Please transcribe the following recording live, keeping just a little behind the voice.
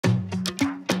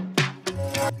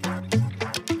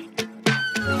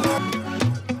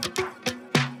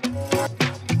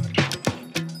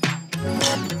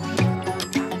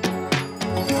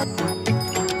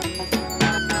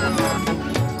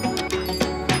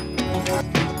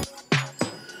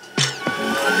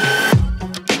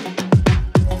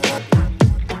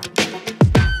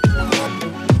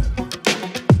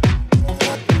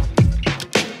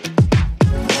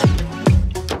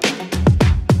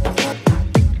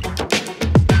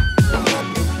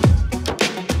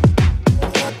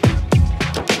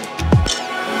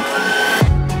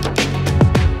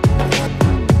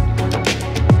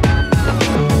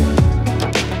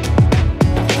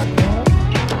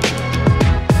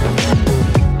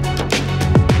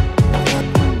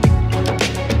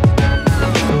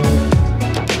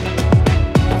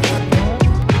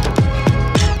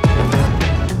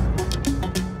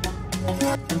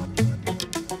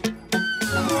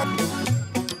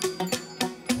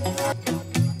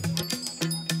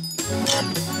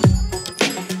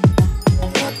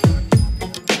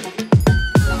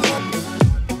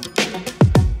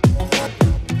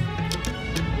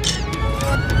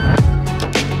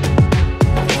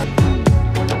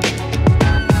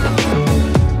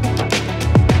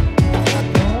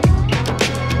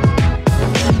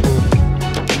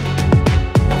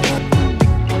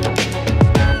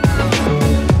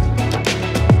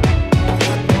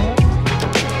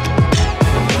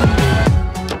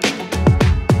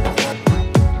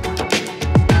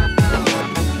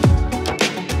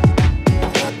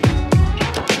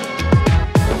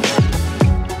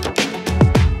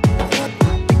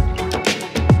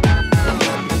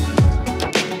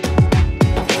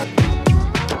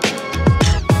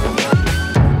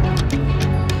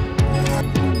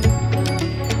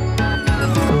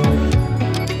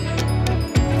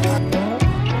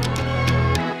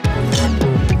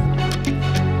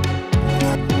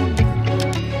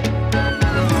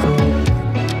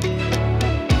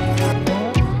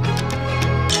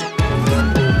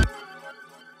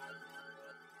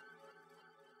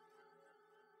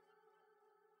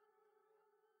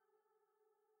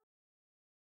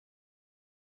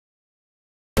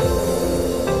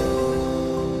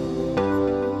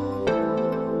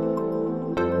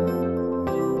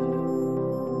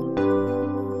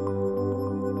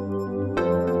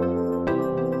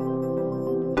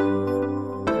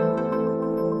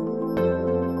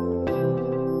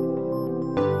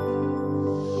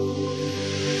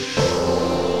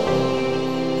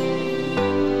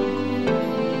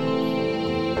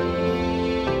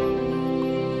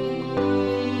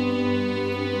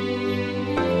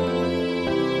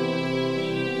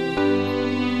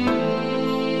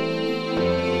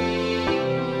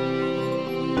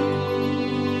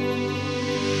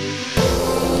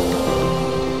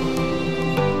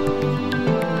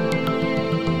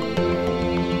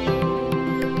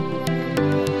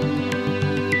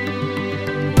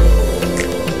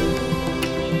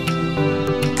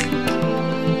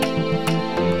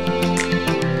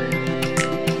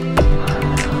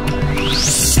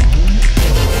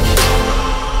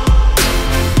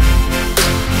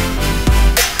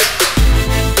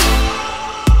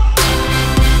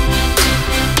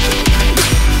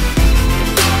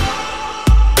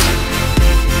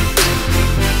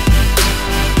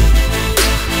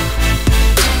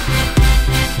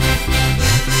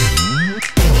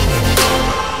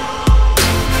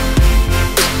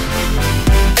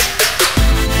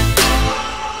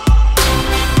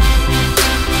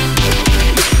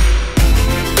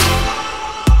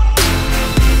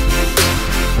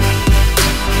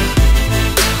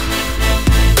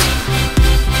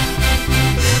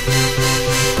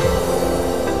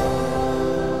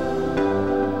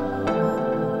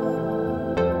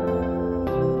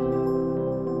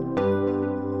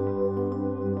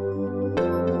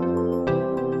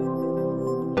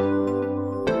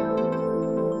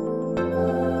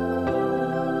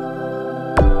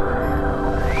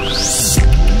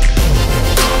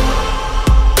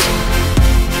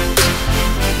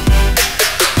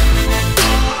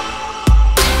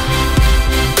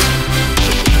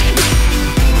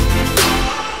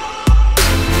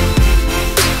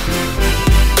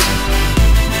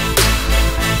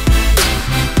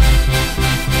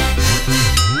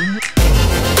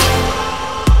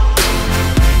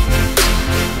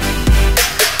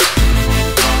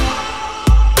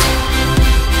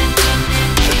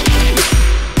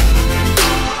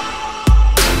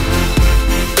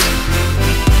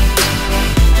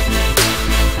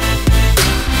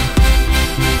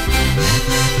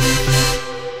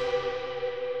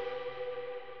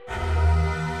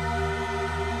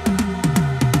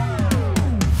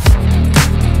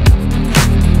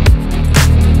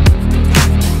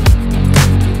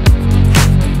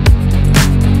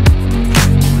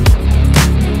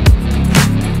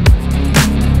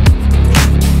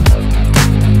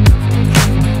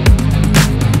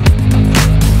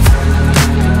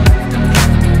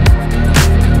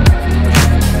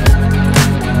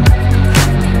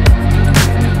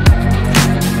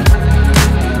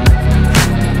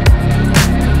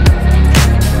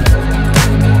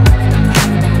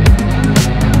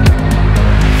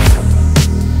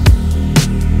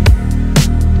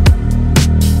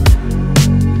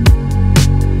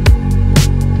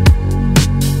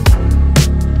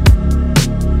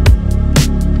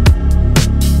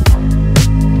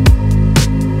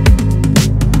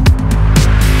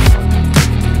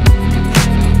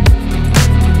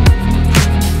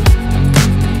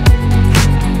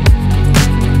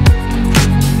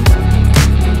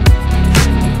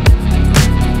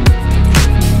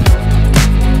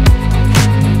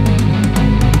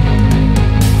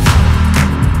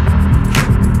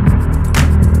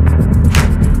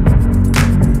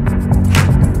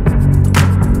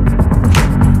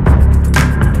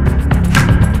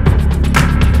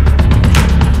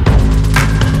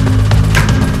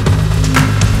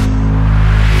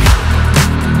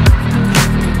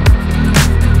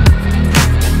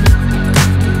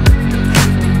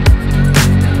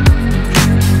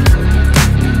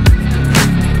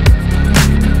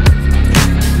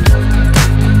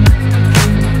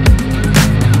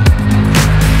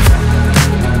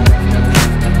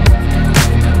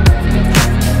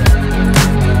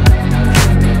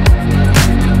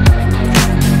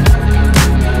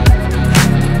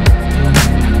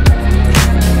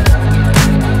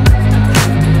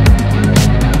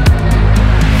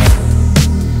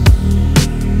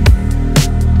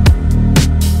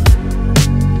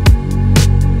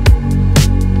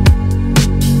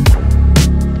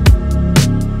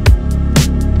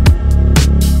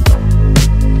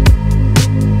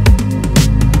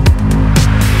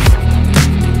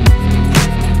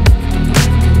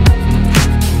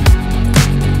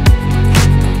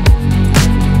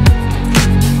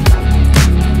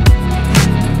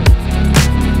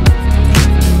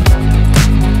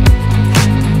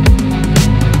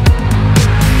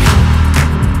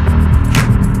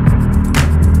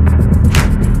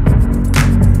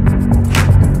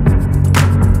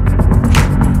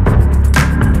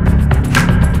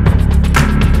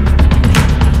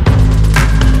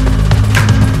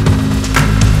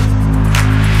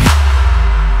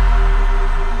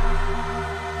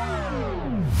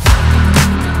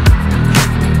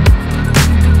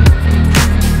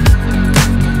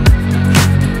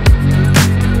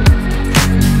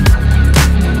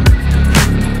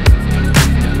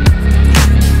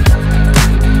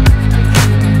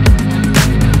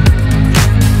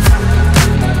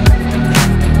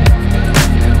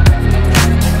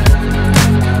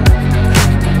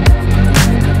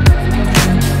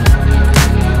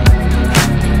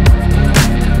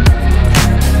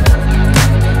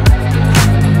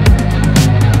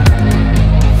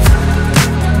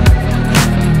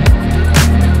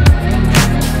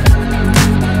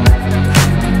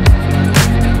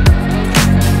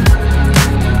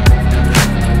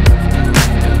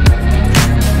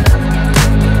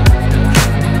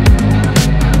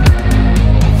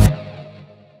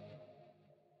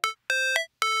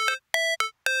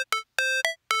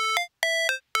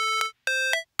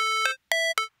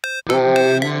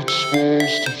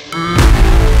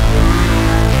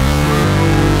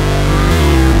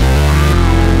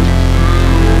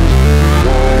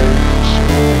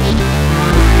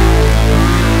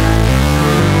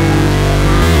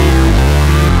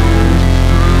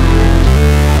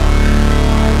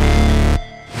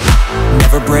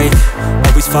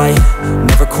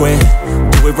quit,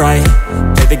 do it right,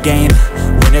 play the game,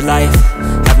 win it life,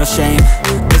 have no shame,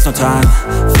 there's no time,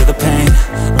 feel the pain,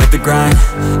 live the grind,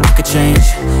 I could change,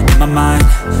 in my mind,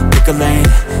 pick a lane,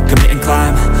 commit and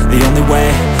climb, the only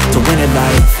way to win it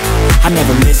life. I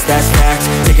never miss, that's fact,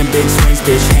 taking big swings,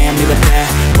 bitch, hand me the bat,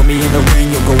 put me in the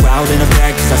ring, you'll go out in a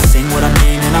bag, cause I sing what I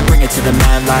mean and I bring it to the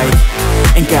mad light.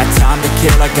 Ain't got time to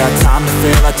kill, I got time to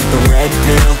feel, I took the red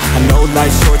pill, I know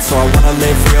life's short so I wanna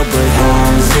live real, but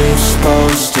how's it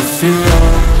supposed to feel?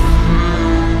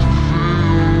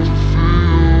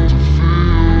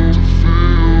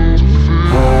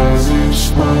 How's it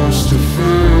supposed to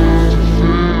feel?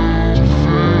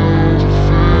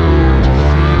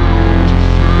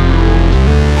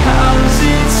 How's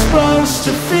it supposed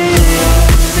to feel?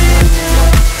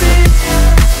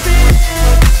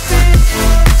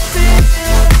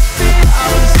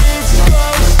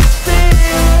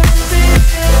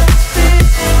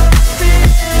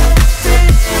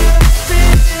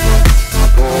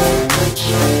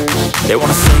 They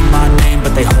wanna sing my name,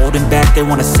 but they holding back. They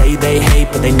wanna say they hate,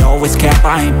 but they know it's cap.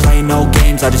 I ain't play no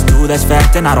games, I just do, that's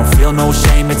fact. And I don't feel no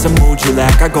shame, it's a mood you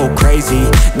lack. I go crazy,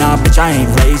 nah bitch I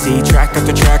ain't lazy. Track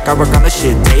after track, I work on the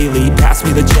shit daily. Pass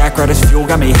me the jack, right as fuel,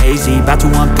 got me hazy. About to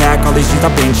unpack all these things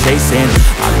I've been chasing.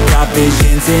 I've got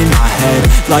visions in my head,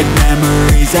 like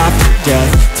memories after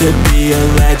death. To be a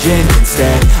legend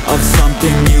instead of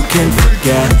something you can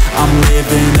forget. I'm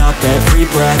living up every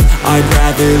breath, I'd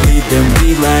rather lead than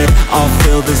be led. I'll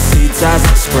fill the seats as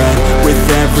I spread with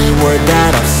every word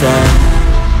that I've said.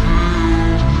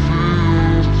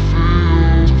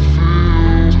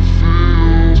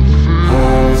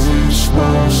 How's it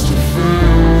supposed to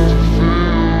feel?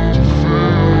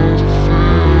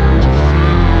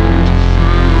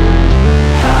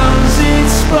 How's it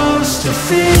supposed to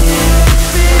feel?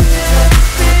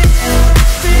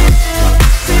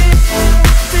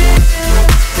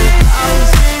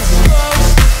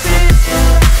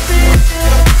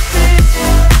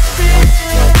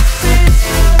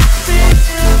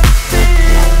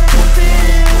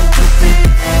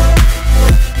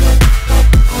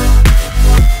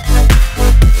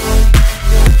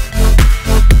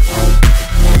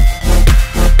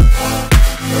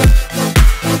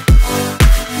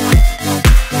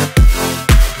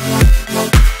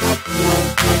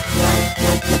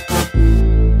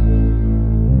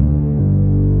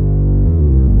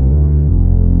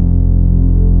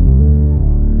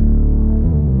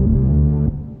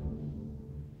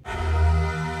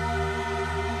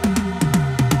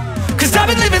 I've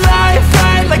been living life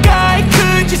right like I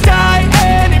could just die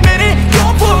any minute.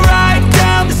 Going for a ride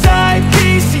down the side,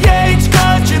 PCH,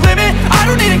 country limit. I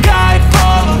don't need a guide,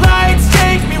 follow lights,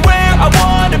 take me where I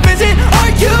wanna visit. Are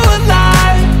you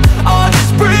alive? I'll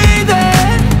just breathe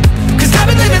in. Cause I've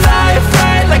been living life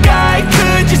right like I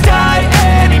could just die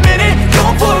any minute.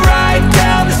 Going for a ride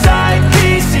down the side,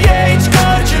 PCH,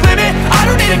 country limit. I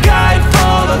don't need a guide,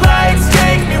 follow lights,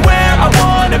 take me where I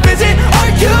wanna visit. Are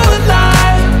you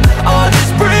alive? I'll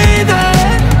just breathe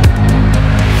in.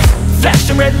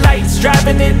 Flashing red lights,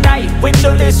 driving at night.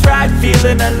 Windowless ride,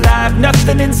 feeling alive.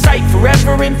 Nothing in sight,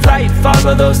 forever in flight.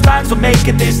 Follow those lines, we'll make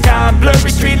it this time.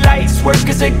 Blurry street lights, work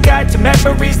as a guide to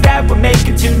memories that we're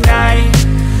making tonight.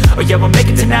 Oh yeah, we'll make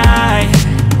it tonight.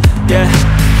 Yeah,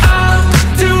 I'll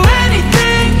do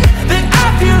anything that I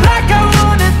feel like I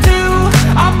wanna do.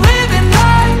 I'm living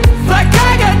life like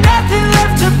I got nothing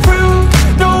left to prove.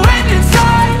 No end in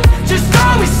sight, just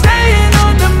always staying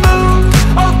on the move.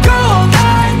 I'll go all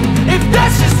night if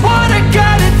that's just what I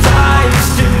gotta do.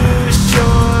 Life's too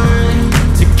short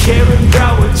to care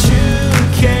about what you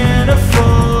can't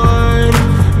afford.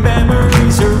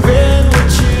 Memories are in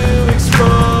what you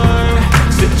explore,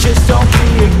 so just don't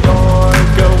be ignored.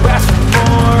 Go ask for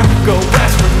more, go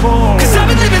ask for more. Cause I've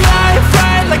been living life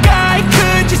right like I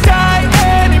could just die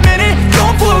any minute.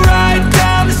 Going for a ride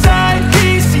down the side,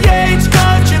 PCH,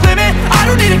 country limit. I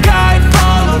don't need a guide,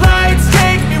 follow lights,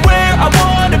 take me where I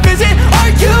wanna visit.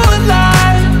 Are you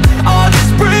alive? I'll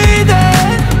just breathe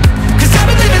in. Cause I've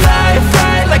been living life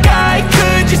right like I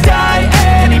could just die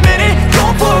any minute.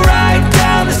 Going for a ride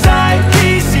down the side,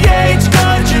 PCH,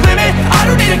 country limit. I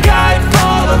don't need a guide,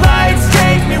 follow lights,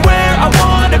 take me where I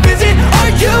wanna visit.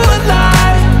 Are you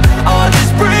alive? I'll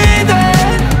just breathe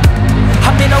in.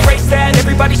 I'm in a race that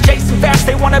everybody's chasing fast.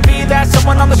 They wanna be that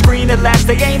someone on the screen at last.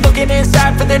 They ain't looking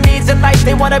inside for their needs in life.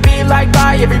 They wanna be liked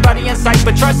by everybody in sight.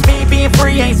 But trust me, being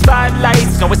free ain't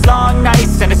spotlights. No, it's long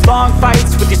nights and it's long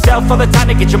fights with yourself all the time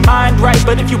to get your mind right.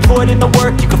 But if you put in the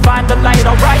work, you can find the light,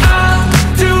 alright. I'll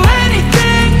do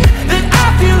anything that I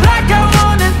feel like I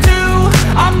wanna do.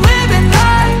 I'm